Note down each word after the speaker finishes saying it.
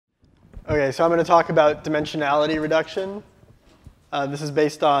Okay, so I'm going to talk about dimensionality reduction. This is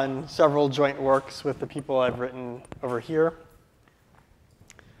based on several joint works with the people I've written over here.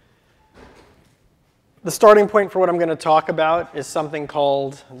 The starting point for what I'm going to talk about is something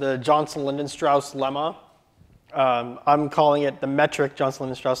called the Johnson-Lindenstrauss lemma. I'm calling it the metric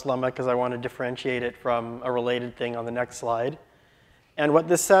Johnson-Lindenstrauss lemma because I want to differentiate it from a related thing on the next slide. And what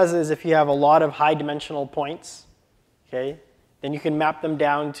this says is if you have a lot of high-dimensional points, okay, then you can map them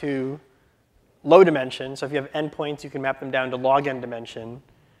down to low dimension. So if you have n points, you can map them down to log n dimension,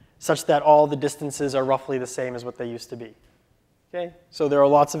 such that all the distances are roughly the same as what they used to be. Okay? So there are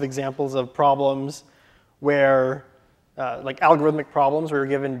lots of examples of problems where, like algorithmic problems, where you're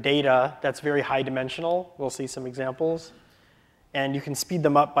given data that's very high dimensional. We'll see some examples. And you can speed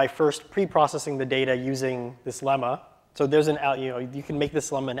them up by first pre-processing the data using this lemma. So there's you can make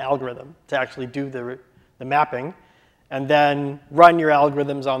this lemma an algorithm to actually do the mapping, and then run your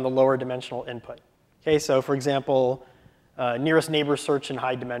algorithms on the lower dimensional input. Okay, so for example, nearest neighbor search in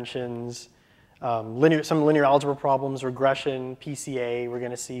high dimensions, some linear algebra problems, regression, PCA, we're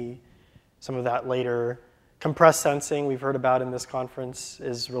going to see some of that later. Compressed sensing, we've heard about in this conference,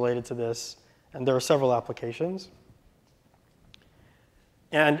 is related to this, and there are several applications.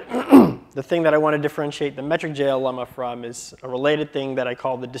 And the thing that I want to differentiate the metric JL lemma from is a related thing that I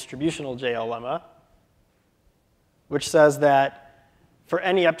call the distributional JL lemma, which says that for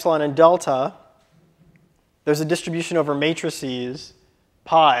any epsilon and delta, there's a distribution over matrices,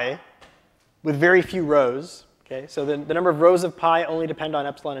 pi, with very few rows. Okay? So the number of rows of pi only depend on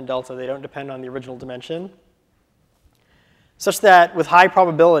epsilon and delta. They don't depend on the original dimension. Such that with high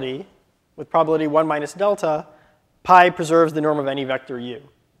probability, with probability 1 minus delta, pi preserves the norm of any vector u.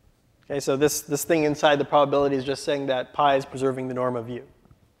 Okay? So this thing inside the probability is just saying that pi is preserving the norm of u,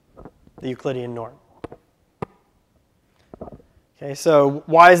 the Euclidean norm. Okay, so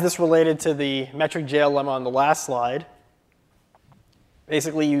why is this related to the metric JL lemma on the last slide?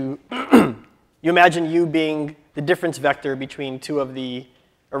 Basically, you imagine u being the difference vector between two of the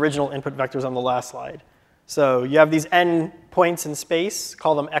original input vectors on the last slide. So you have these n points in space,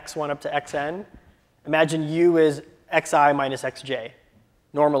 call them x1 up to xn. Imagine u is xi minus xj,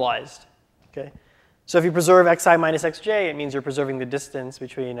 normalized. Okay? So if you preserve xi minus xj, it means you're preserving the distance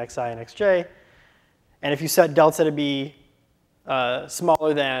between xi and xj. And if you set delta to be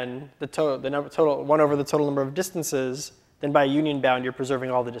smaller than the total 1 over the total number of distances, then by a union bound, you're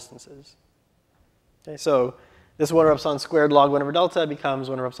preserving all the distances. Okay, so this 1 over epsilon squared log 1 over delta becomes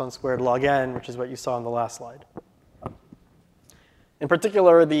 1 over epsilon squared log n, which is what you saw on the last slide. In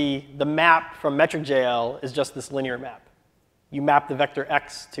particular, the map from metric JL is just this linear map. You map the vector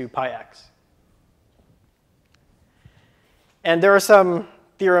x to pi x. And there are some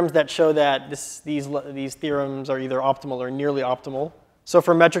theorems that show that these theorems are either optimal or nearly optimal. So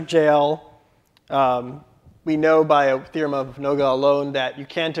for metric JL, we know by a theorem of Noga alone that you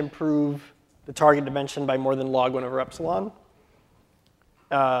can't improve the target dimension by more than log 1 over epsilon.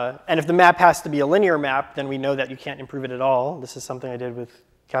 And if the map has to be a linear map, then we know that you can't improve it at all. This is something I did with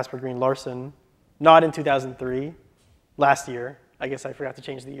Casper Green Larson, not in 2003, last year. I guess I forgot to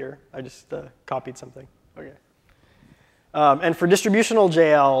change the year. I just copied something. Okay. And for distributional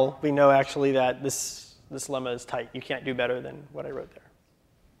JL, we know actually that this lemma is tight. You can't do better than what I wrote there.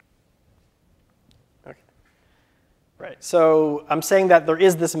 Okay. Right. So I'm saying that there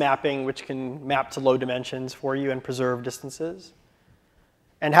is this mapping which can map to low dimensions for you and preserve distances.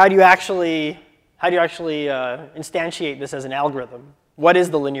 And how do you actually instantiate this as an algorithm? What is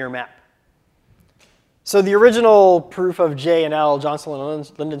the linear map? So the original proof of J and L,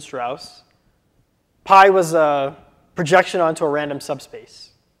 Johnson-Lindenstrauss, pi was a projection onto a random subspace.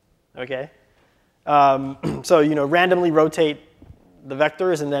 Okay? So randomly rotate the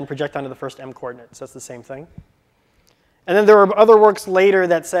vectors and then project onto the first m coordinates. That's the same thing. And then there were other works later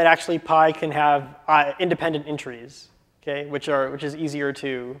that said actually pi can have independent entries, okay, which is easier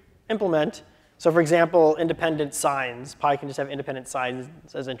to implement. So for example, independent signs, pi can just have independent signs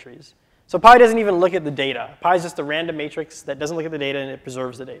as entries. So pi doesn't even look at the data. Pi is just a random matrix that doesn't look at the data and it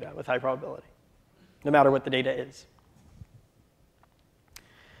preserves the data with high probability, no matter what the data is.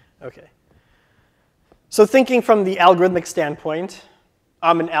 Okay. So thinking from the algorithmic standpoint,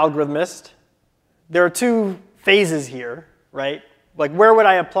 I'm an algorithmist. There are two phases here, right? Like where would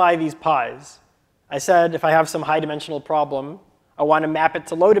I apply these pi's? I said if I have some high dimensional problem, I want to map it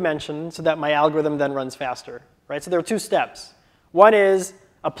to low dimension so that my algorithm then runs faster, right? So there are two steps. One is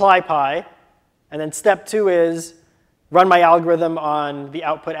apply pi, and then step 2 is run my algorithm on the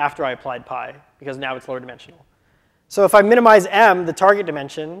output after I applied pi, because now it's lower dimensional. So if I minimize m, the target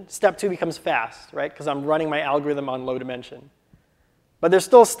dimension, step 2 becomes fast, right? Because I'm running my algorithm on low dimension. But there's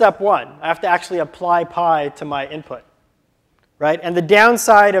still step one. I have to actually apply pi to my input, right? And the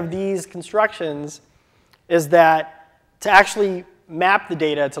downside of these constructions is that to actually map the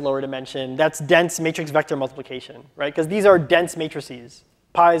data to lower dimension, that's dense matrix vector multiplication, right? Because these are dense matrices.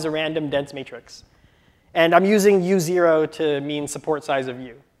 Pi is a random dense matrix. And I'm using U0 to mean support size of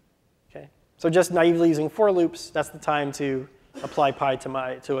U. Okay? So just naively using for loops, that's the time to apply pi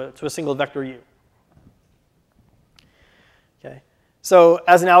to a single vector U. Okay? So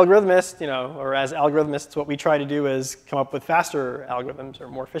as an algorithmist, or as algorithmists, what we try to do is come up with faster algorithms or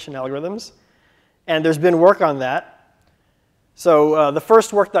more efficient algorithms. And there's been work on that. So the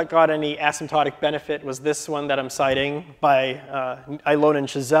first work that got any asymptotic benefit was this one that I'm citing by Ilona and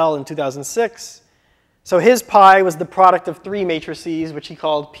Chazelle in 2006. So his pi was the product of three matrices, which he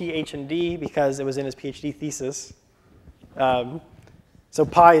called P, H, and D because it was in his PhD thesis. So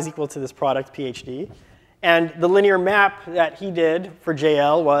pi is equal to this product, PhD. And the linear map that he did for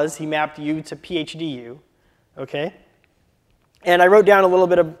JL was he mapped U to PhDU. Okay? And I wrote down a little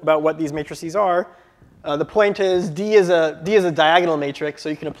bit about what these matrices are. The point is D is a diagonal matrix, so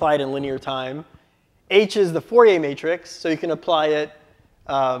you can apply it in linear time. H is the Fourier matrix, so you can apply it.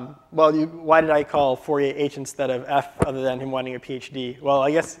 Why did I call Fourier H instead of F other than him wanting a PhD? Well,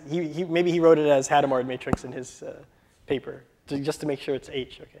 I guess maybe he wrote it as Hadamard matrix in his paper, just to make sure it's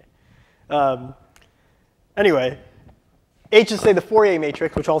H. Okay. Anyway, H is, say, the Fourier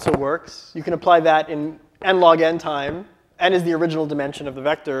matrix, which also works. You can apply that in n log n time. N is the original dimension of the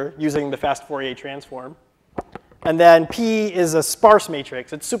vector using the fast Fourier transform. And then P is a sparse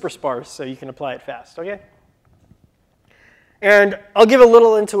matrix. It's super sparse, so you can apply it fast. Okay? And I'll give a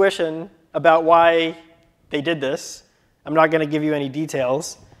little intuition about why they did this. I'm not going to give you any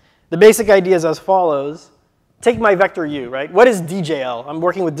details. The basic idea is as follows. Take my vector U, right? What is DJL? I'm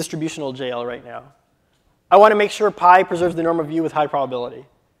working with distributional JL right now. I want to make sure pi preserves the norm of U with high probability,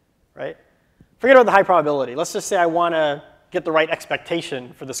 right? Forget about the high probability. Let's just say I want to get the right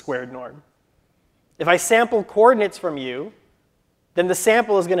expectation for the squared norm. If I sample coordinates from U, then the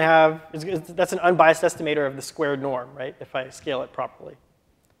sample is going to have, that's an unbiased estimator of the squared norm, right, if I scale it properly.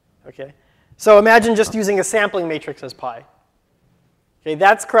 Okay? So imagine just using a sampling matrix as pi. Okay,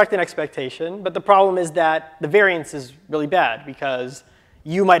 that's correct in expectation, but the problem is that the variance is really bad because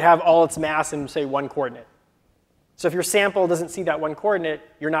U might have all its mass in, say, one coordinate. So if your sample doesn't see that one coordinate,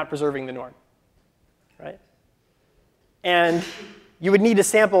 you're not preserving the norm, right? And you would need to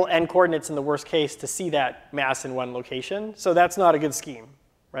sample n coordinates in the worst case to see that mass in one location. So that's not a good scheme,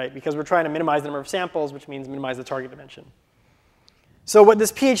 right? Because we're trying to minimize the number of samples, which means minimize the target dimension. So what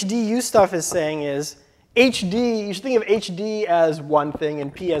this PhDU stuff is saying is HD, you should think of HD as one thing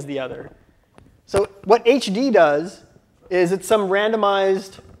and P as the other. So what HD does is it's some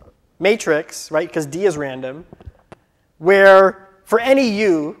randomized matrix, right, because D is random, where for any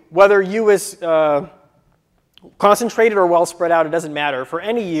U, whether U is concentrated or well spread out, it doesn't matter. For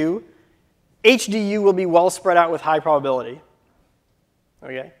any U, HDU will be well spread out with high probability.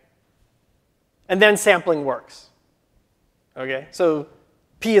 Okay? And then sampling works. Okay? So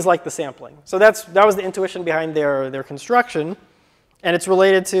P is like the sampling. So that was the intuition behind their construction. And it's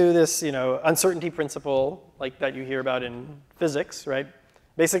related to this uncertainty principle like that you hear about in physics, right?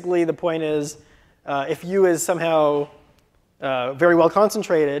 Basically, the point is if U is somehow very well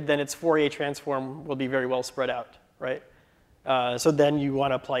concentrated, then its Fourier transform will be very well spread out, right? So then you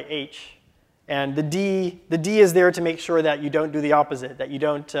want to apply H. And the D is there to make sure that you don't do the opposite, that you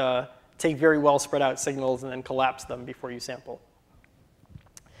don't take very well spread out signals and then collapse them before you sample.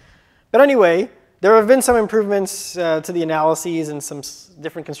 But anyway, there have been some improvements to the analyses and some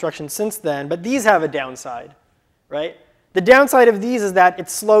different constructions since then, but these have a downside, right? The downside of these is that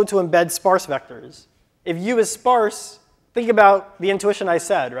it's slow to embed sparse vectors. If U is sparse, think about the intuition I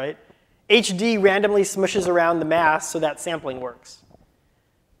said, right? HD randomly smushes around the mass so that sampling works.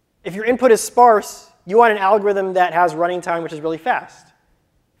 If your input is sparse, you want an algorithm that has running time which is really fast.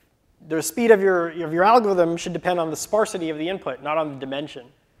 The speed of your algorithm should depend on the sparsity of the input, not on the dimension.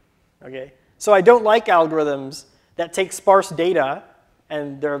 Okay? So I don't like algorithms that take sparse data,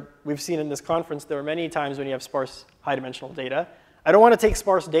 and we've seen in this conference there are many times when you have sparse high-dimensional data. I don't want to take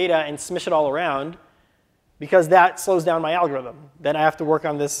sparse data and smish it all around, because that slows down my algorithm. Then I have to work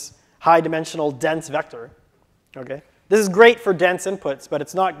on this high-dimensional dense vector. Okay? This is great for dense inputs, but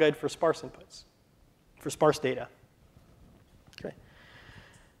it's not good for sparse inputs, for sparse data. Okay.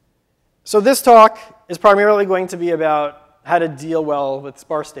 So this talk is primarily going to be about how to deal well with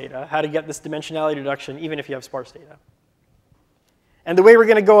sparse data, how to get this dimensionality reduction even if you have sparse data. And the way we're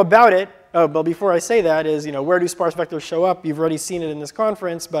going to go about it, well, before I say that, is where do sparse vectors show up? You've already seen it in this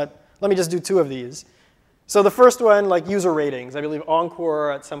conference, but let me just do two of these. So the first one, like user ratings. I believe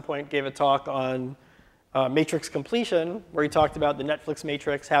Encore at some point gave a talk on matrix completion, where he talked about the Netflix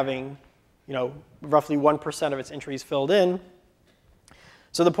matrix having, roughly 1% of its entries filled in.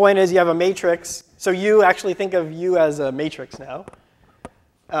 So the point is you have a matrix. So you actually think of you as a matrix now,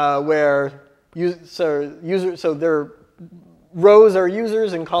 where their rows are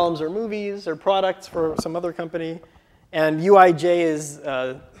users and columns are movies or products for some other company. And UIJ is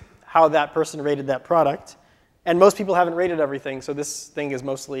how that person rated that product. And most people haven't rated everything, so this thing is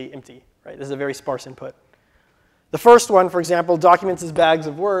mostly empty. Right? This is a very sparse input. The first one, for example, documents as bags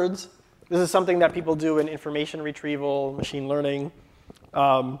of words. This is something that people do in information retrieval, machine learning.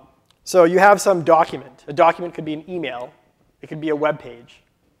 So you have some document. A document could be an email. It could be a web page.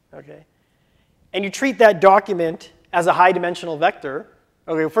 Okay? And you treat that document as a high-dimensional vector.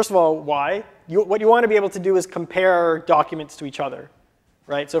 Okay, first of all, why? What you want to be able to do is compare documents to each other.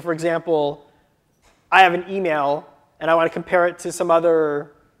 Right? So for example, I have an email, and I want to compare it to some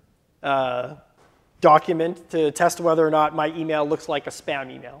other document to test whether or not my email looks like a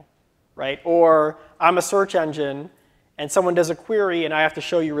spam email. Right? Or I'm a search engine, and someone does a query, and I have to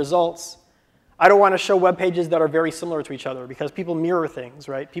show you results. I don't want to show web pages that are very similar to each other, because people mirror things.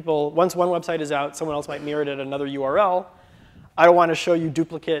 Right? Once one website is out, someone else might mirror it at another URL. I don't want to show you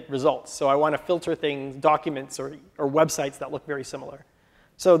duplicate results. So I want to filter things, documents, or websites that look very similar.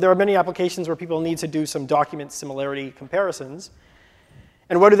 So there are many applications where people need to do some document similarity comparisons.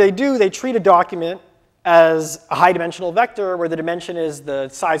 And what do? They treat a document as a high-dimensional vector where the dimension is the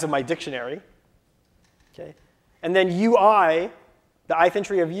size of my dictionary. Okay? And then UI, the ith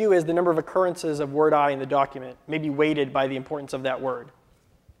entry of U, is the number of occurrences of word I in the document, maybe weighted by the importance of that word.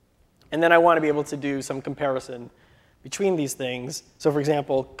 And then I want to be able to do some comparison between these things. So for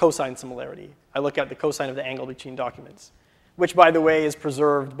example, cosine similarity. I look at the cosine of the angle between documents, which, by the way, is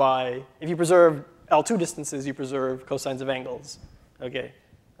preserved by, if you preserve L2 distances, you preserve cosines of angles. Okay,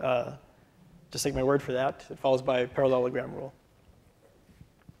 just take my word for that. It follows by parallelogram rule.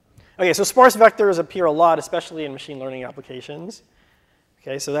 Okay, so sparse vectors appear a lot, especially in machine learning applications.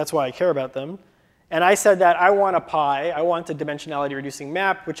 Okay, so that's why I care about them. And I said that I want a pi. I want a dimensionality reducing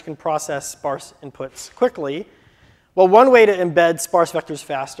map, which can process sparse inputs quickly. Well, one way to embed sparse vectors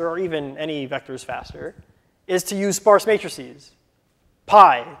faster, or even any vectors faster, is to use sparse matrices.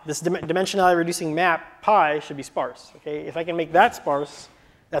 Pi, this dimensionality reducing map, pi, should be sparse. Okay? If I can make that sparse,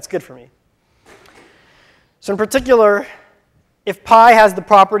 that's good for me. So in particular, if pi has the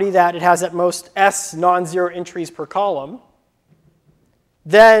property that it has at most s non-zero entries per column,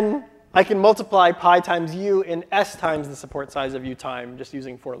 then I can multiply pi times u in s times the support size of u time just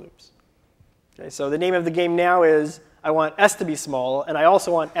using for loops. Okay, so the name of the game now is I want s to be small, and I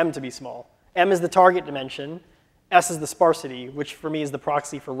also want m to be small. M is the target dimension. S is the sparsity, which for me is the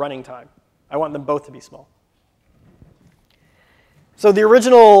proxy for running time. I want them both to be small. So the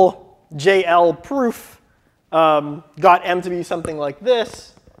original JL proof got m to be something like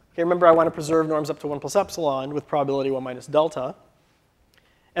this. Okay, remember, I want to preserve norms up to 1 plus epsilon with probability 1 minus delta.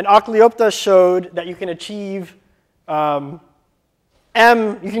 And Akliopta showed that you can achieve you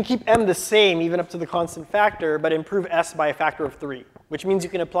can keep m the same even up to the constant factor, but improve s by a factor of 3, which means you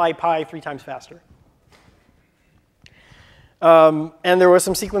can apply pi 3 times faster. And there was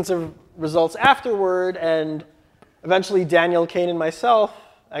some sequence of results afterward, and eventually Daniel Kane and myself,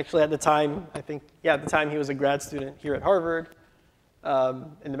 actually at the time, I think, yeah, at the time he was a grad student here at Harvard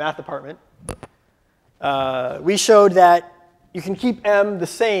in the math department, we showed that you can keep m the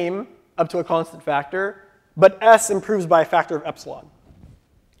same up to a constant factor, but s improves by a factor of epsilon.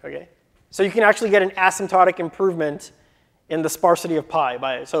 Okay? So you can actually get an asymptotic improvement in the sparsity of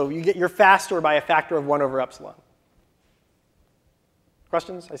pi. So you're faster by a factor of 1 over epsilon.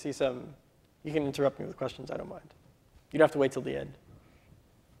 Questions? I see some. You can interrupt me with questions. I don't mind. You don't have to wait till the end.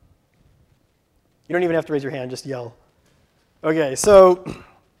 You don't even have to raise your hand. Just yell. OK, so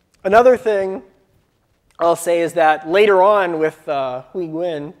another thing I'll say is that later on with Hui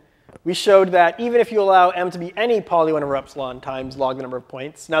Nguyen, we showed that even if you allow m to be any poly 1 over epsilon times log the number of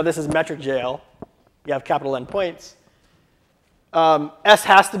points, now this is metric JL, you have capital N points, s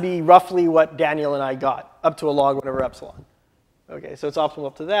has to be roughly what Daniel and I got, up to a log 1 over epsilon. Okay, so it's optimal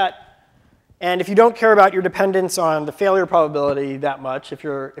up to that. And if you don't care about your dependence on the failure probability that much, if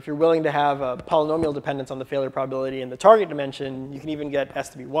you're willing to have a polynomial dependence on the failure probability in the target dimension, you can even get s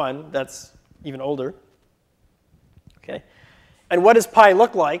to be 1. That's even older. Okay. And what does pi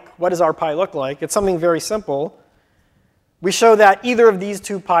look like? What does our pi look like? It's something very simple. We show that either of these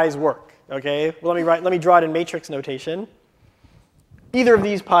two pi's work. Okay? Well, let me draw it in matrix notation. Either of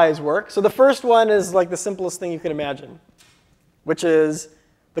these pi's work. So the first one is like the simplest thing you can imagine, which is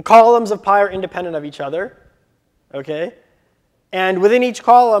The columns of pi are independent of each other, okay? And within each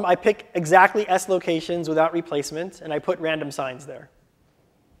column, I pick exactly S locations without replacement, and I put random signs there.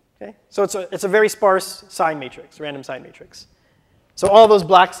 Okay? So it's a very sparse sign matrix, random sign matrix. So all those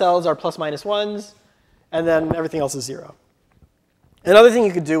black cells are plus minus ones, and then everything else is 0. Another thing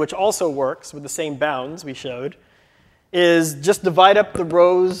you could do, which also works with the same bounds we showed, is just divide up the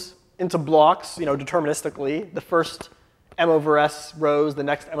rows into blocks, deterministically. The first M over S rows, the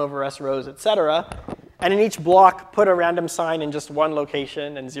next M over S rows, et cetera. And in each block, put a random sign in just one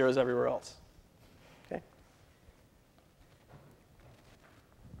location and zeros everywhere else. Okay?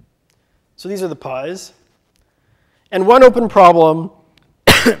 So these are the pi's. And one open problem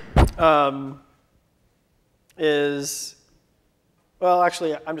is, well,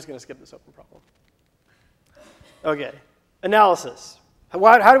 actually, I'm just going to skip this open problem. Okay, analysis.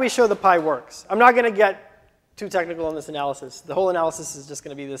 How do we show the pi works? I'm not going to get too technical on this analysis. The whole analysis is just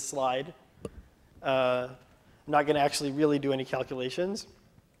going to be this slide. I'm not going to actually really do any calculations.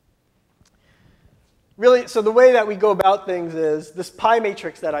 Really, so the way that we go about things is this pi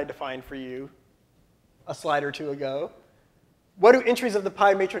matrix that I defined for you a slide or two ago. What do entries of the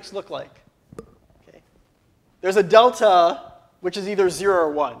pi matrix look like? Okay. There's a delta, which is either 0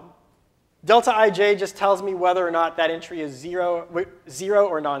 or 1. Delta ij just tells me whether or not that entry is 0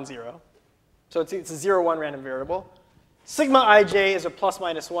 or non-zero. So it's a 0, 1 random variable. Sigma ij is a plus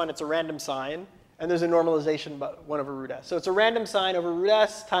minus 1. It's a random sign. And there's a normalization about 1 over root s. So it's a random sign over root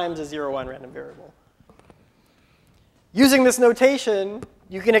s times a 0, 1 random variable. Using this notation,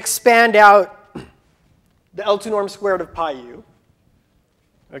 you can expand out the L2 norm squared of pi u.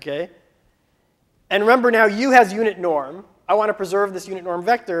 Okay? And remember now, u has unit norm. I want to preserve this unit norm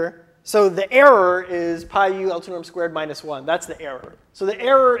vector. So the error is pi u L2 norm squared minus 1. That's the error. So the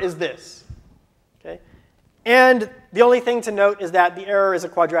error is this. Okay? And the only thing to note is that the error is a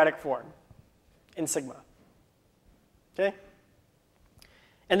quadratic form in sigma. Okay?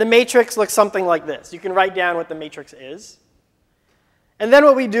 And the matrix looks something like this. You can write down what the matrix is. And then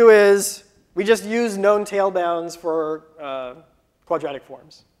what we do is we just use known tail bounds for quadratic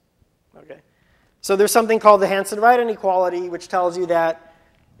forms. Okay? So there's something called the Hansen-Wright inequality, which tells you that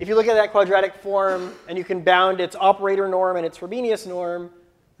if you look at that quadratic form and you can bound its operator norm and its Frobenius norm,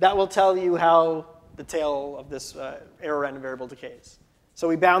 that will tell you how the tail of this error random variable decays. So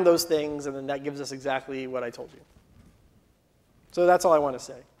we bound those things, and then that gives us exactly what I told you. So that's all I want to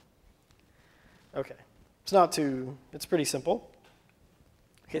say. Okay. It's pretty simple.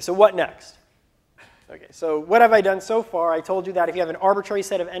 Okay, so what next? Okay, so what have I done so far? I told you that if you have an arbitrary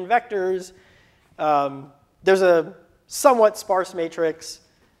set of n vectors, there's a somewhat sparse matrix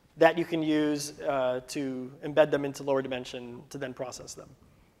that you can use to embed them into lower dimension to then process them.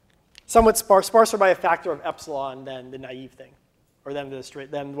 Somewhat sparser by a factor of epsilon than the naive thing, or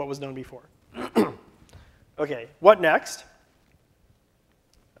than what was known before. Okay, what next?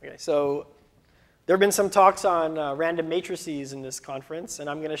 Okay, so there have been some talks on random matrices in this conference, and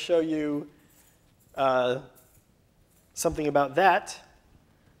I'm going to show you something about that.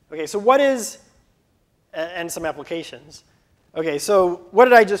 Okay, so what is, and some applications. Okay, so what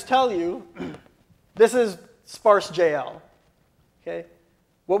did I just tell you? This is sparse JL. Okay,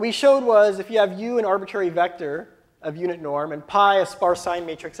 what we showed was if you have u an arbitrary vector of unit norm and pi a sparse sign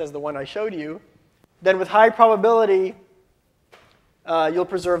matrix as the one I showed you, then with high probability, you'll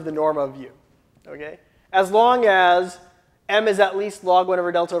preserve the norm of u. Okay? As long as m is at least log 1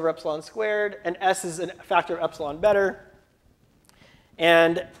 over delta over epsilon squared, and s is a factor of epsilon better.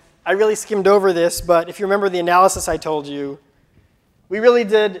 And I really skimmed over this, but if you remember the analysis I told you, we really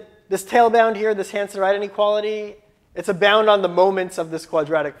did this tail bound here, this Hansen-Wright inequality. It's a bound on the moments of this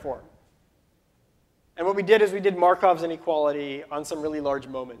quadratic form. And what we did is we did Markov's inequality on some really large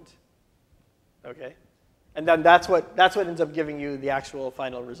moment. Okay? And then that's what ends up giving you the actual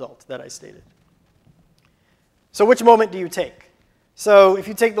final result that I stated. So which moment do you take? So if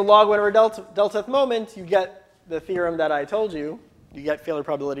you take the log 1 over deltath moment, you get the theorem that I told you. You get failure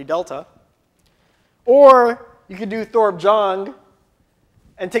probability delta. Or you could do Thorpe-Jong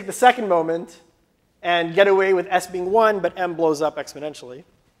and take the second moment and get away with s being 1, but m blows up exponentially.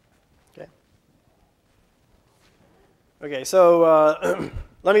 Okay, okay, so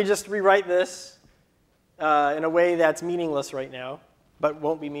let me just rewrite this in a way that's meaningless right now, but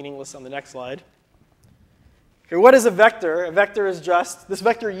won't be meaningless on the next slide. Okay, what is a vector? A vector is just this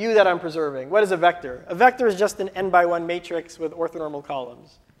vector u that I'm preserving. What is a vector? A vector is just an n by 1 matrix with orthonormal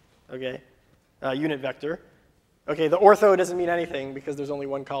columns. Okay, unit vector. Okay, the ortho doesn't mean anything because there's only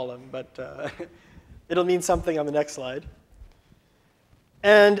one column, but it'll mean something on the next slide.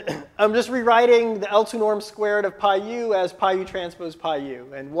 And I'm just rewriting the L2 norm squared of pi u as pi u transpose pi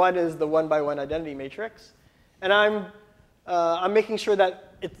u. And 1 is the 1-by-1 identity matrix. And I'm making sure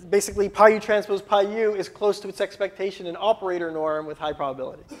that it's basically pi u transpose pi u is close to its expectation in operator norm with high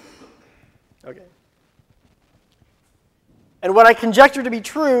probability. Okay. And what I conjecture to be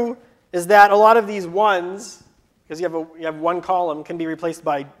true is that a lot of these 1s, because you have one column, can be replaced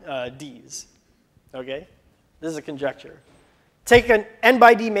by d's. Okay? This is a conjecture. Take an n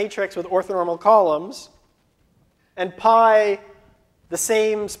by d matrix with orthonormal columns and pi the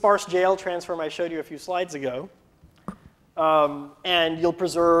same sparse JL transform I showed you a few slides ago. And you'll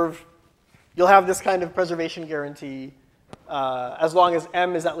have this kind of preservation guarantee as long as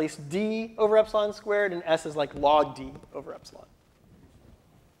m is at least d over epsilon squared and s is like log d over epsilon.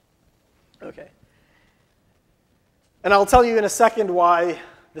 Okay. And I'll tell you in a second why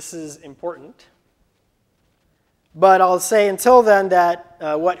this is important. But I'll say until then that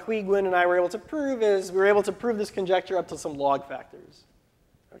what Hui Guan and I were able to prove is we were able to prove this conjecture up to some log factors.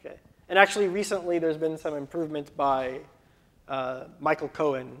 Okay. And actually recently there's been some improvement by Michael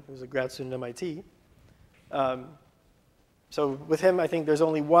Cohen, who's a grad student at MIT. So with him, I think there's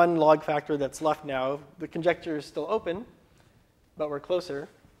only one log factor that's left now. The conjecture is still open, but we're closer.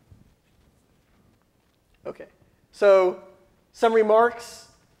 Okay. So some remarks.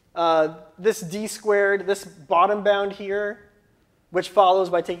 This d squared, this bottom bound here, which follows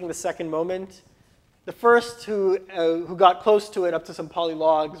by taking the second moment. The first who got close to it up to some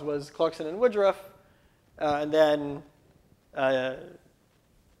polylogs was Clarkson and Woodruff. And then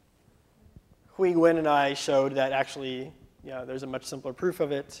Hui Guan and I showed that actually there's a much simpler proof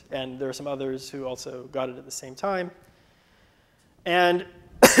of it. And there are some others who also got it at the same time. And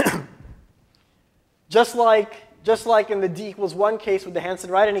just like in the d equals 1 case with the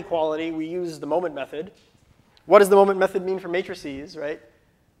Hansen-Wright inequality, we use the moment method. What does the moment method mean for matrices, right?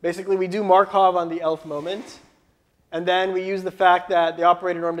 Basically, we do Markov on the lth moment. And then we use the fact that the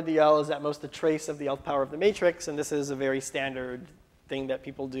operator norm to the L is at most a trace of the lth power of the matrix. And this is a very standard thing that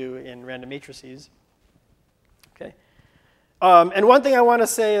people do in random matrices. Okay. And one thing I want to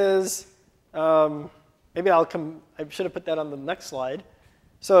say is, maybe I should have put that on the next slide.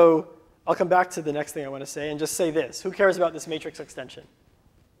 So I'll come back to the next thing I want to say and just say this. Who cares about this matrix extension?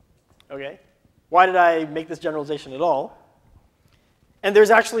 Okay? Why did I make this generalization at all? And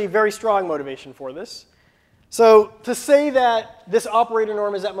there's actually very strong motivation for this. So to say that this operator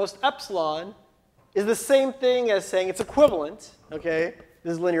norm is at most epsilon is the same thing as saying it's equivalent. Okay?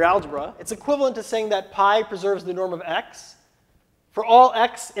 This is linear algebra. It's equivalent to saying that pi preserves the norm of x for all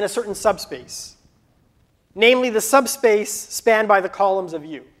x in a certain subspace, namely the subspace spanned by the columns of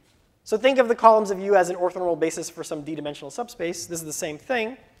U. So think of the columns of U as an orthonormal basis for some d-dimensional subspace. This is the same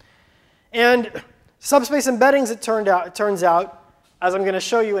thing. And subspace embeddings, it turns out, as I'm going to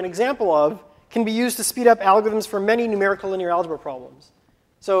show you an example of, can be used to speed up algorithms for many numerical linear algebra problems.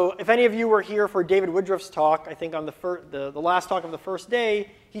 So if any of you were here for David Woodruff's talk, I think on the last talk of the first day,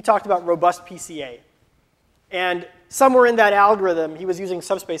 he talked about robust PCA. And somewhere in that algorithm, he was using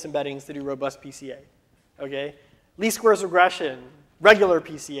subspace embeddings to do robust PCA. Okay? Least squares regression, regular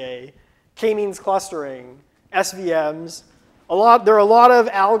PCA, k-means clustering, SVMs. There are a lot of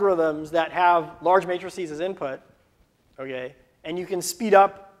algorithms that have large matrices as input, okay? And you can speed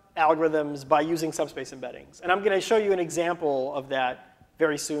up algorithms by using subspace embeddings. And I'm going to show you an example of that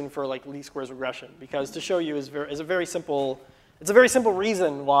very soon for like least squares regression, because to show you is a very simple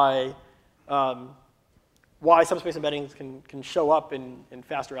reason why subspace embeddings can show up in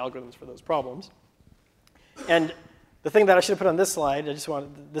faster algorithms for those problems. And the thing that I should have put on this slide, I just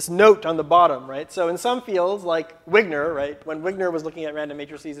want this note on the bottom, right? So in some fields, like Wigner, right? When Wigner was looking at random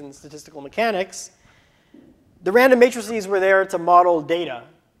matrices in statistical mechanics, the random matrices were there to model data,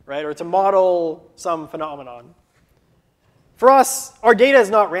 right? Or to model some phenomenon. For us, our data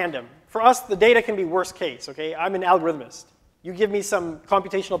is not random. For us, the data can be worst case, okay? I'm an algorithmist. You give me some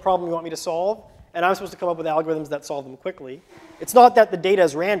computational problem you want me to solve, and I'm supposed to come up with algorithms that solve them quickly. It's not that the data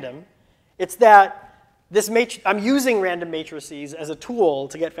is random. It's that I'm using random matrices as a tool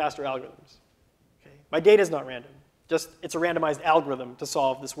to get faster algorithms. Okay? My data is not random. Just it's a randomized algorithm to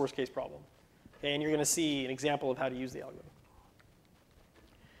solve this worst case problem. Okay? And you're going to see an example of how to use the algorithm.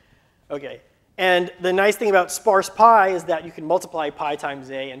 Okay. And the nice thing about sparse pi is that you can multiply pi times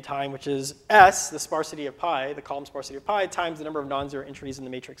a in time, which is S, the sparsity of pi, the column sparsity of pi, times the number of non-zero entries in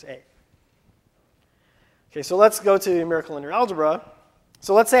the matrix A. Okay, so let's go to numerical linear algebra.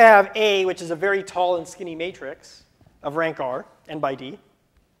 So let's say I have A, which is a very tall and skinny matrix of rank R, n by d.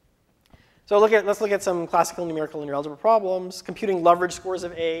 So let's look at some classical numerical linear algebra problems, computing Loveridge scores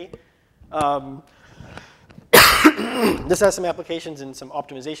of A. this has some applications in some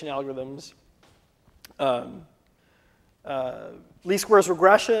optimization algorithms. Least squares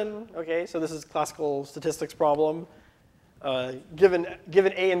regression, okay, so this is classical statistics problem. Given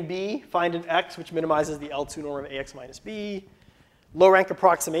A and B, find an X which minimizes the L2 norm of AX minus B. Low rank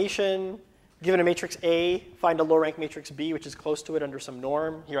approximation, given a matrix A, find a low rank matrix B which is close to it under some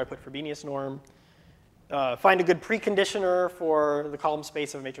norm. Here I put Frobenius norm. Find a good preconditioner for the column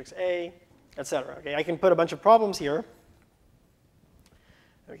space of matrix A, etc. Okay, I can put a bunch of problems here.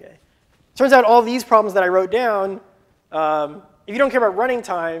 Okay, turns out all these problems that I wrote down, if you don't care about running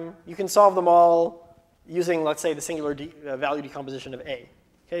time, you can solve them all using, let's say, the singular value decomposition of A.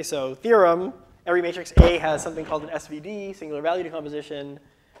 Okay, so theorem, every matrix A has something called an SVD, singular value decomposition,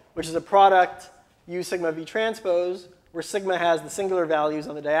 which is a product U sigma V transpose, where sigma has the singular values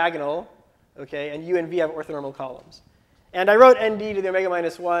on the diagonal, okay, and U and V have orthonormal columns. And I wrote ND to the omega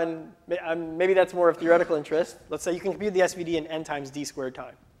minus 1. Maybe that's more of theoretical interest. Let's say you can compute the SVD in n times d squared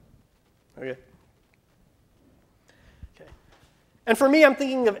time. Okay. Okay. And for me, I'm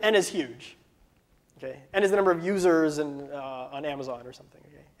thinking of n as huge. Okay. N is the number of users on Amazon or something.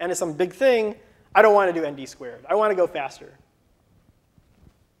 Okay. N is some big thing. I don't want to do nd squared. I want to go faster.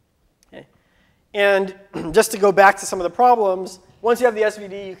 Okay. And just to go back to some of the problems, once you have the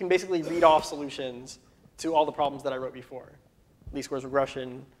SVD, you can basically read off solutions to all the problems that I wrote before. Least squares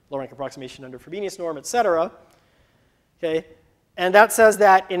regression, low rank approximation under Frobenius norm, et cetera. Okay. And that says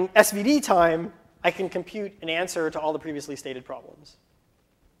that in SVD time, I can compute an answer to all the previously stated problems.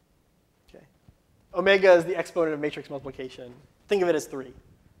 Okay. Omega is the exponent of matrix multiplication. Think of it as 3.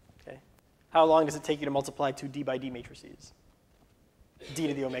 Okay. How long does it take you to multiply two d by d matrices? D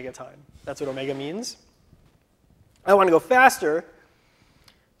to the omega time. That's what omega means. I want to go faster.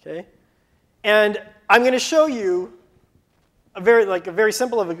 Okay. And I'm going to show you a very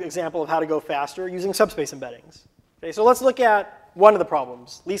simple example of how to go faster using subspace embeddings. Okay, so let's look at one of the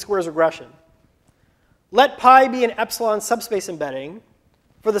problems, least squares regression. Let pi be an epsilon subspace embedding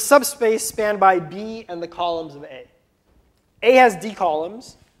for the subspace spanned by B and the columns of A. A has D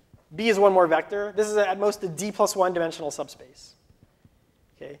columns. B is one more vector. This is at most a D plus 1 dimensional subspace.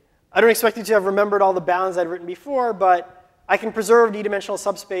 Okay. I don't expect you to have remembered all the bounds I'd written before, but I can preserve d-dimensional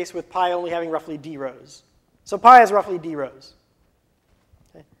subspace with pi only having roughly d rows. So pi has roughly d rows.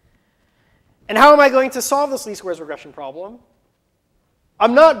 Okay. And how am I going to solve this least squares regression problem?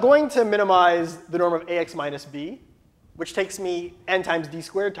 I'm not going to minimize the norm of ax minus b, which takes me n times d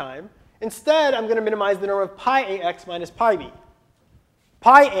squared time. Instead, I'm going to minimize the norm of pi ax minus pi b.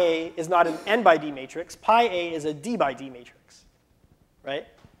 Pi a is not an n by d matrix. Pi a is a d by d matrix, right?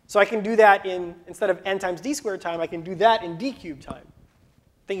 So I can do that instead of n times d squared time, I can do that in d cubed time.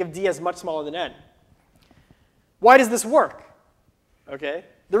 Think of d as much smaller than n. Why does this work? Okay.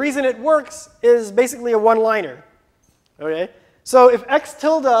 The reason it works is basically a one-liner. Okay. So if x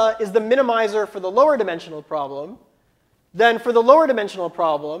tilde is the minimizer for the lower dimensional problem, then for the lower dimensional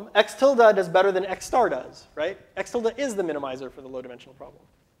problem, x tilde does better than x star does, right? X tilde is the minimizer for the low dimensional problem.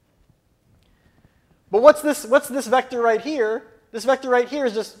 But what's this vector right here? This vector right here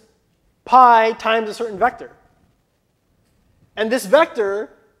is just pi times a certain vector. And this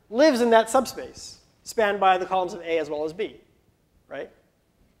vector lives in that subspace, spanned by the columns of A as well as B, right?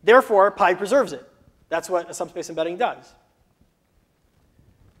 Therefore, pi preserves it. That's what a subspace embedding does.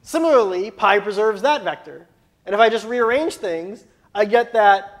 Similarly, pi preserves that vector. And if I just rearrange things, I get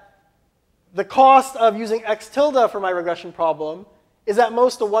that the cost of using x tilde for my regression problem is at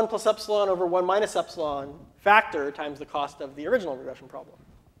most a 1 plus epsilon over 1 minus epsilon factor times the cost of the original regression problem.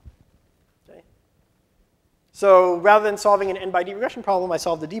 Okay? So rather than solving an n by d regression problem, I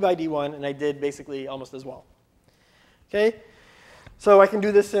solved the d by d one, and I did basically almost as well. Okay? So I can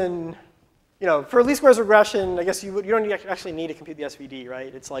do this in, for least squares regression, I guess you don't actually need to compute the SVD,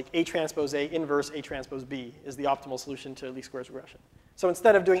 right? It's like A transpose A inverse A transpose B is the optimal solution to least squares regression. So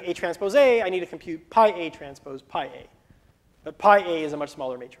instead of doing A transpose A, I need to compute pi A transpose pi A. But pi A is a much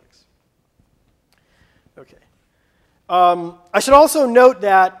smaller matrix. Okay. I should also note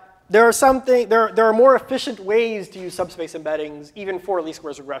that there are more efficient ways to use subspace embeddings, even for least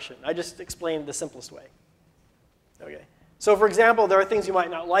squares regression. I just explained the simplest way. Okay. So for example, there are things you might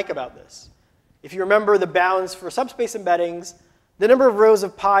not like about this. If you remember the bounds for subspace embeddings, the number of rows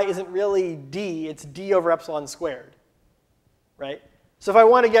of pi isn't really d, it's d over epsilon squared, right? So if I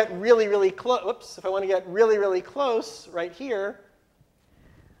want to get really, really close, right here,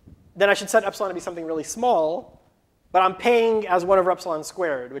 then I should set epsilon to be something really small, but I'm paying as 1 over epsilon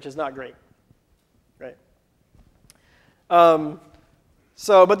squared, which is not great, right? But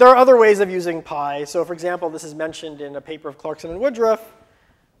there are other ways of using pi. So for example, this is mentioned in a paper of Clarkson and Woodruff.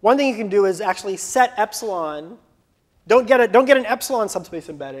 One thing you can do is actually set epsilon Don't get an epsilon subspace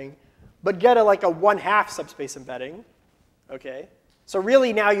embedding, but get like a 1/2 subspace embedding. Okay? So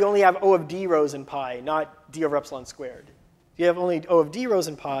really now you only have O of d rows in pi, not d over epsilon squared. You have only O of d rows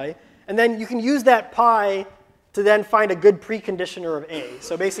in pi, and then you can use that pi to then find a good preconditioner of A.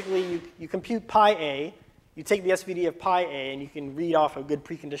 So basically you compute pi A, you take the SVD of pi A, and you can read off a good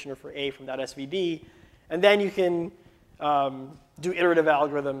preconditioner for A from that SVD, and then you can do iterative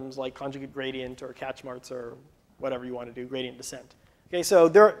algorithms like conjugate gradient or catch-marts or whatever you want to do, gradient descent. Okay, so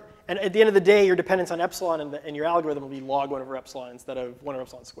and at the end of the day, your dependence on epsilon and your algorithm will be log 1 over epsilon instead of 1 over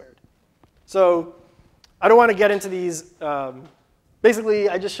epsilon squared. So I don't want to get into these. Basically,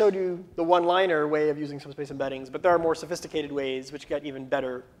 I just showed you the one-liner way of using subspace embeddings, but there are more sophisticated ways which get even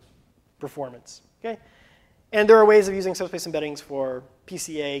better performance. Okay? And there are ways of using subspace embeddings for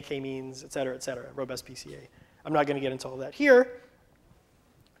PCA, k-means, et cetera, robust PCA. I'm not going to get into all that here.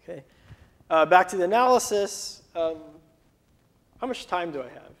 Okay. Back to the analysis. How much time do I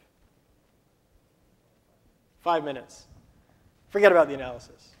have? 5 minutes. Forget about the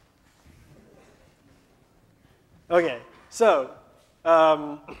analysis. Okay, so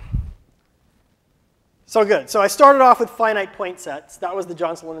good. So I started off with finite point sets. That was the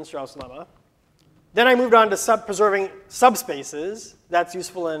Johnson-Lindenstrauss lemma. Then I moved on to preserving subspaces. That's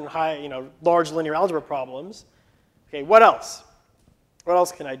useful in large linear algebra problems. Okay, what else? What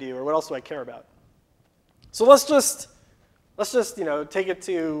else can I do, or what else do I care about? So let's just take it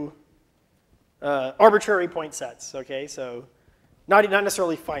to arbitrary point sets. Okay, so not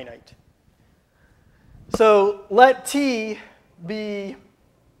necessarily finite. So let T be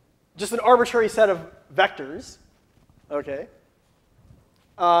just an arbitrary set of vectors. Okay.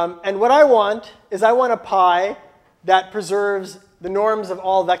 And what I want is I want a pi that preserves the norms of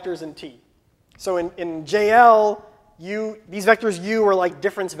all vectors in T. So in JL, these vectors U are like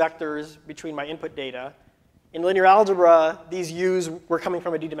difference vectors between my input data. In linear algebra, these U's were coming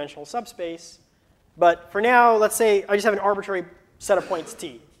from a d-dimensional subspace. But for now, let's say I just have an arbitrary set of points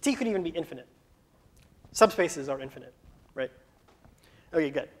T. T could even be infinite. Subspaces are infinite, right? Okay,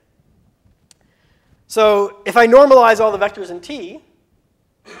 good. So if I normalize all the vectors in T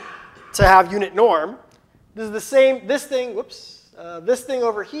to have unit norm, this is the same, this thing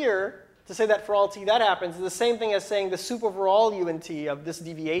over here, to say that for all T that happens, is the same thing as saying the sup over all U in T of this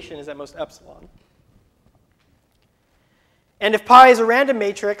deviation is at most epsilon. And if pi is a random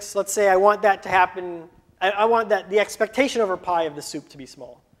matrix, let's say I want that to happen, I want the expectation over pi of the sup to be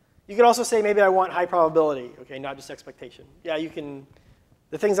small. You could also say maybe I want high probability, okay, not just expectation. Yeah, you can,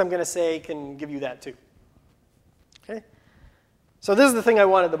 the things I'm going to say can give you that too. Okay? So this is the thing I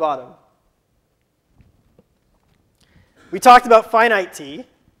want at the bottom. We talked about finite T,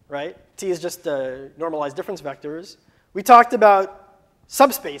 right? T is just normalized difference vectors. We talked about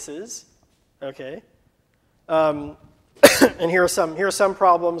subspaces, okay? And here are some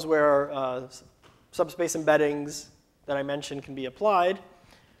problems where subspace embeddings that I mentioned can be applied.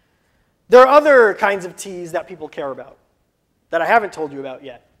 There are other kinds of T's that people care about that I haven't told you about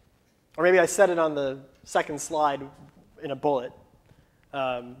yet. Or maybe I said it on the second slide in a bullet.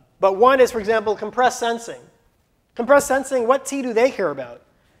 But one is, for example, compressed sensing. Compressed sensing, what T do they care about?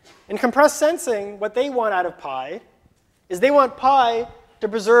 In compressed sensing, what they want out of pi is they want pi to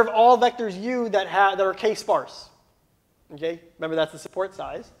preserve all vectors U that are k-sparse. Okay? Remember, that's the support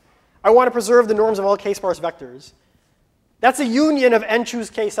size. I want to preserve the norms of all k-sparse vectors. That's a union of n choose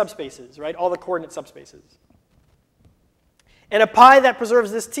k subspaces, right? All the coordinate subspaces. And a pi that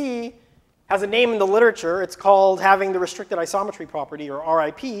preserves this T has a name in the literature. It's called having the restricted isometry property, or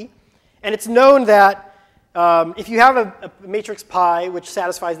RIP. And it's known that if you have a matrix pi which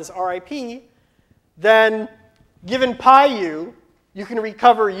satisfies this RIP, then given pi U, you can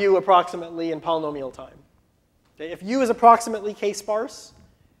recover U approximately in polynomial time. Okay? If U is approximately k-sparse,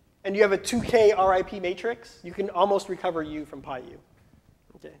 and you have a 2k RIP matrix, you can almost recover U from pi U.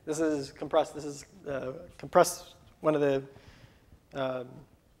 Okay, this is compressed. This is compressed, one of the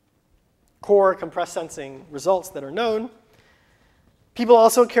core compressed sensing results that are known. People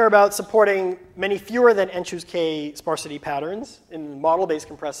also care about supporting many fewer than n choose k sparsity patterns in model-based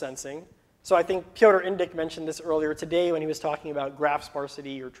compressed sensing. So I think Pyotr Indik mentioned this earlier today when he was talking about graph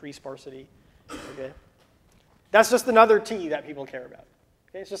sparsity or tree sparsity. Okay, that's just another T that people care about.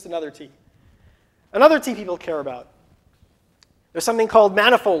 Okay, it's just another T. Another T people care about. There's something called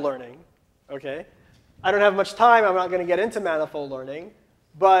manifold learning. Okay, I don't have much time. I'm not going to get into manifold learning,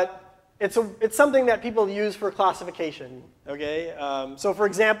 but it's something that people use for classification. Okay, so for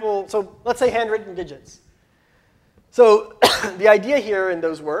example, let's say handwritten digits. So the idea here in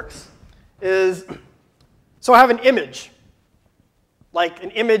those works is, so I have an image, like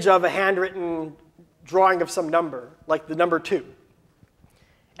an image of a handwritten drawing of some number, like the number 2.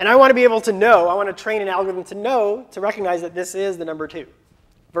 And I want to be able to know, I want to train an algorithm to know, to recognize that this is the number 2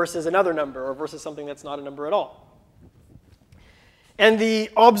 versus another number or versus something that's not a number at all. And the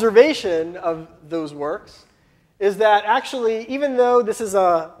observation of those works is that actually, even though this is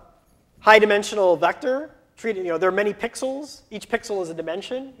a high-dimensional vector, there are many pixels, each pixel is a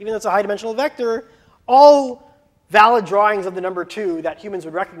dimension, even though it's a high-dimensional vector, all valid drawings of the number 2 that humans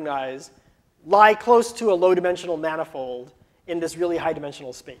would recognize lie close to a low-dimensional manifold in this really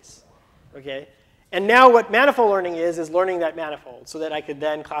high-dimensional space. Okay? And now what manifold learning is learning that manifold so that I could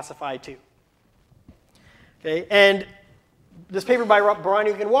then classify 2. Okay? And this paper by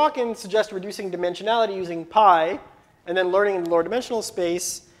Bharani and Walken suggests reducing dimensionality using pi and then learning in the lower dimensional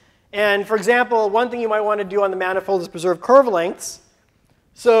space. And for example, one thing you might want to do on the manifold is preserve curve lengths.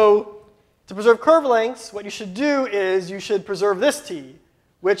 So to preserve curve lengths, what you should do is you should preserve this T,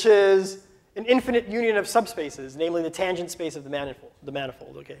 which is an infinite union of subspaces, namely the tangent space of the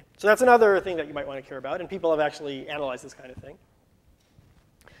manifold. Okay? So that's another thing that you might want to care about, and people have actually analyzed this kind of thing.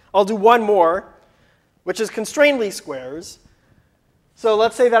 I'll do one more, which is constrained least squares. So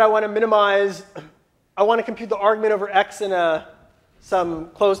let's say that I want to minimize, I want to compute the argument over x in some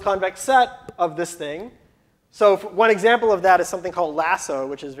closed convex set of this thing. So one example of that is something called lasso,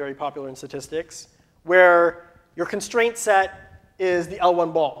 which is very popular in statistics, where your constraint set is the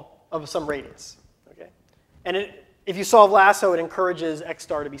L1 ball of some radius. Okay? And if you solve lasso, it encourages x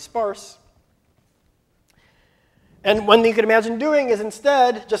star to be sparse. And one thing you could imagine doing is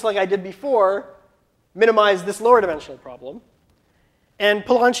instead, just like I did before, minimize this lower dimensional problem. And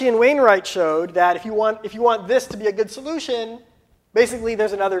Polanyi and Wainwright showed that if you want this to be a good solution, basically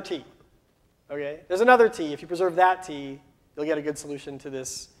there's another T. Okay? There's another T. If you preserve that T, you'll get a good solution to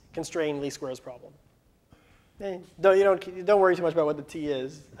this constrained least squares problem. Don't worry too much about what the T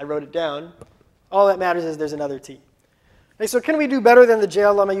is. I wrote it down. All that matters is there's another T. Okay, so can we do better than the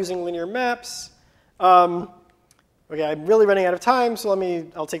JL lemma using linear maps? Okay, I'm really running out of time, so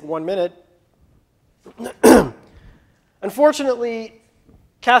I'll take 1 minute. Unfortunately,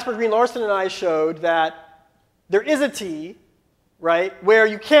 Casper, Green, Larson, and I showed that there is a T, right, where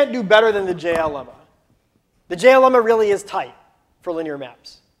you can't do better than the JL lemma. The JL lemma really is tight for linear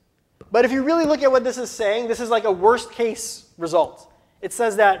maps. But if you really look at what this is saying, this is like a worst case result. It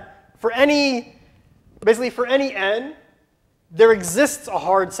says that basically for any n, there exists a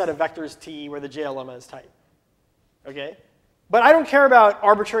hard set of vectors T where the JL lemma is tight. Okay? But I don't care about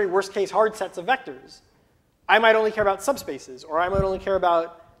arbitrary worst case hard sets of vectors. I might only care about subspaces, or I might only care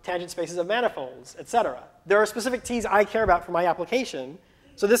about tangent spaces of manifolds, etc. There are specific T's I care about for my application.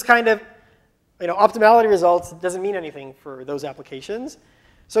 So this kind of optimality results doesn't mean anything for those applications.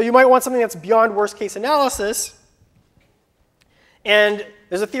 So you might want something that's beyond worst case analysis. And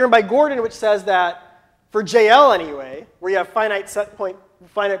there's a theorem by Gordon which says that for JL anyway, where you have finite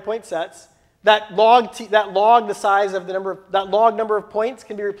point sets, that log the size of that log number of points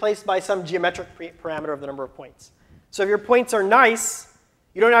can be replaced by some geometric parameter of the number of points. So if your points are nice,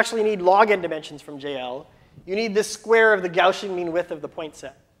 you don't actually need log n dimensions from JL. You need the square of the Gaussian mean width of the point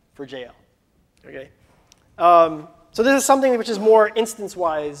set for JL. Okay. So this is something which is more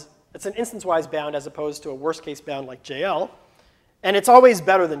instance-wise. It's an instance-wise bound as opposed to a worst-case bound like JL. And it's always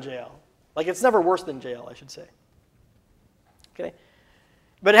better than JL. Like it's never worse than JL, I should say. Okay.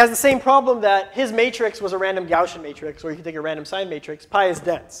 But it has the same problem that his matrix was a random Gaussian matrix, or you can take a random sign matrix. Pi is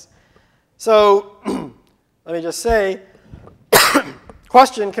dense. So let me just say,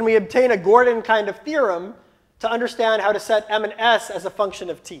 question, can we obtain a Gordon kind of theorem to understand how to set M and S as a function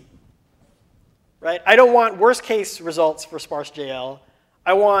of T? Right? I don't want worst case results for sparse JL.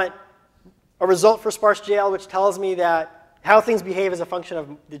 I want a result for sparse JL which tells me that how things behave as a function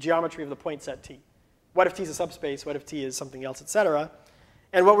of the geometry of the point set T. What if T is a subspace? What if T is something else, etc.?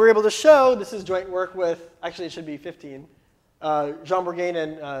 And what we're able to show, this is joint work with, actually it should be 15, Jean Bourgain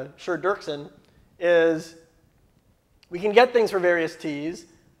and Sher Dirksen, is we can get things for various T's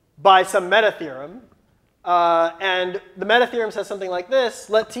by some meta theorem. And the meta theorem says something like this: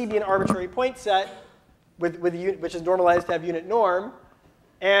 let T be an arbitrary point set which is normalized to have unit norm.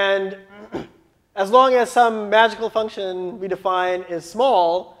 And as long as some magical function we define is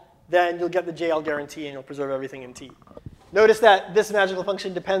small, then you'll get the JL guarantee and you'll preserve everything in T. Notice that this magical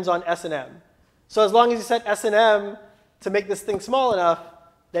function depends on S and M. So as long as you set S and M to make this thing small enough,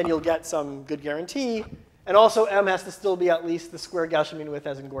 then you'll get some good guarantee. And also M has to still be at least the square Gaussian mean width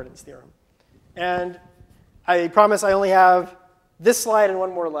as in Gordon's theorem. And I promise I only have this slide and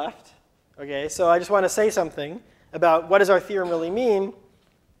one more left. Okay, so I just want to say something about what does our theorem really mean.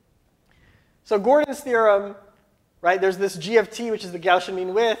 So Gordon's theorem, right, there's this G of T, which is the Gaussian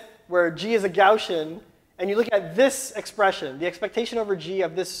mean width. where G is a Gaussian, and you look at this expression, the expectation over G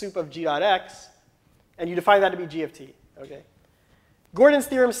of this sup of G dot x, and you define that to be G of t. Okay? Gordon's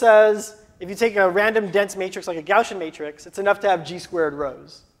theorem says if you take a random dense matrix like a Gaussian matrix, it's enough to have G squared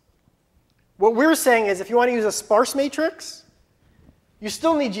rows. What we're saying is if you want to use a sparse matrix, you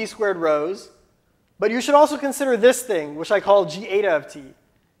still need G squared rows, but you should also consider this thing, which I call G eta of t.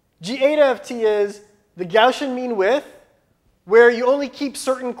 G eta of t is the Gaussian mean width, where you only keep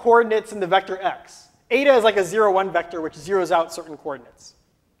certain coordinates in the vector x. Eta is like a 0, 1 vector, which zeroes out certain coordinates.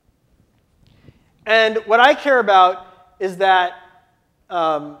 And what I care about is that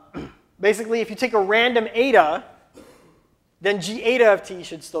basically if you take a random eta, then G eta of t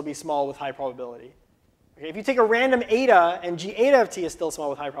should still be small with high probability. Okay, if you take a random eta and G eta of t is still small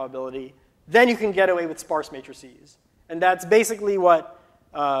with high probability, then you can get away with sparse matrices. And that's basically what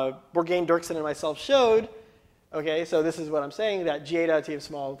Bourgain, Dirksen, and myself showed. Okay, so this is what I'm saying, that G eta of t is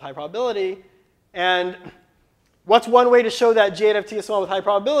small with high probability. And what's one way to show that G eta of t is small with high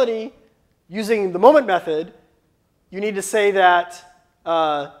probability? Using the moment method, you need to say that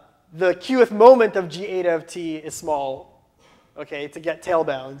the qth moment of G eta of t is small, okay, to get tail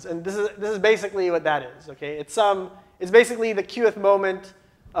bounds. And this is basically what that is. Okay, it's basically the qth moment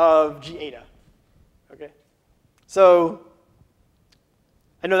of G eta. Okay, so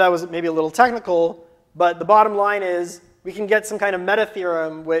I know that was maybe a little technical, but the bottom line is we can get some kind of meta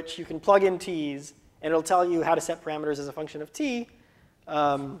theorem which you can plug in t's, and it'll tell you how to set parameters as a function of t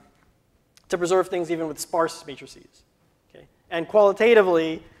to preserve things even with sparse matrices. Okay? And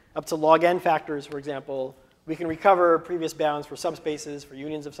qualitatively, up to log n factors, for example, we can recover previous bounds for subspaces, for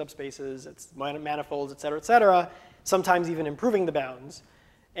unions of subspaces, it's manifolds, et cetera, sometimes even improving the bounds.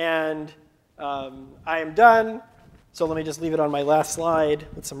 And I am done. So let me just leave it on my last slide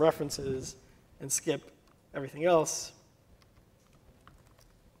with some references and skip everything else.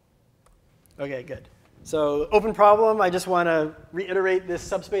 OK, good. So open problem, I just want to reiterate this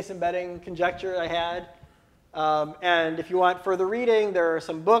subspace embedding conjecture I had. And if you want further reading, there are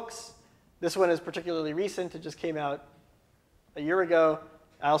some books. This one is particularly recent. It just came out a year ago.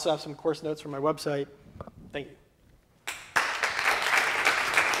 I also have some course notes from my website. Thank you.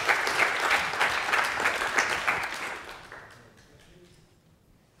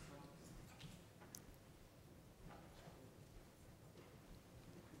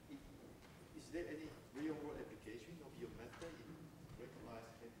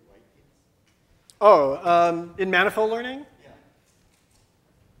 Oh, in manifold learning? Yeah.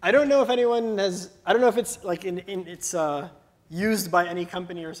 I don't know if anyone has, I don't know if it's like it's used by any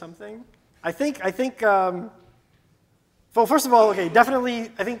company or something. I think, well, first of all, okay, definitely,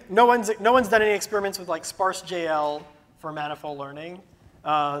 I think no one's done any experiments with like sparse JL for manifold learning.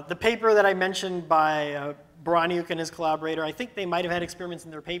 The paper that I mentioned by Baraniuk and his collaborator, I think they might have had experiments in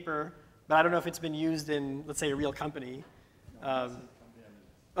their paper, but I don't know if it's been used in, let's say, a real company.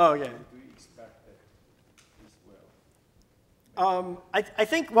 Oh, yeah. I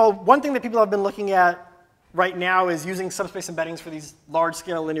think, well, one thing that people have been looking at right now is using subspace embeddings for these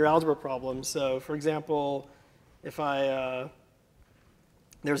large-scale linear algebra problems. So, for example, if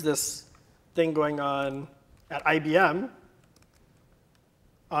there's this thing going on at IBM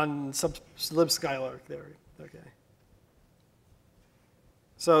on libskylark there. Okay.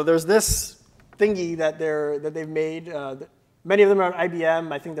 So there's this thingy that they've made. Many of them are at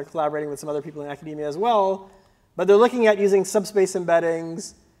IBM. I think they're collaborating with some other people in academia as well. But they're looking at using subspace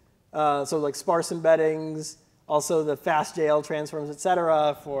embeddings, so like sparse embeddings, also the fast JL transforms, et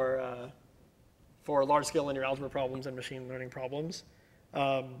cetera, for large-scale linear algebra problems and machine learning problems.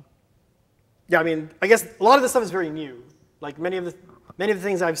 Yeah, I mean, I guess a lot of this stuff is very new. Like many of the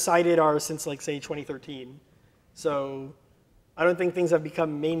things I've cited are since, like, say, 2013. So I don't think things have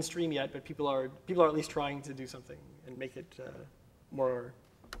become mainstream yet, but people are at least trying to do something and make it more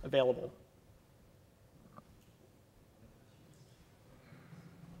available.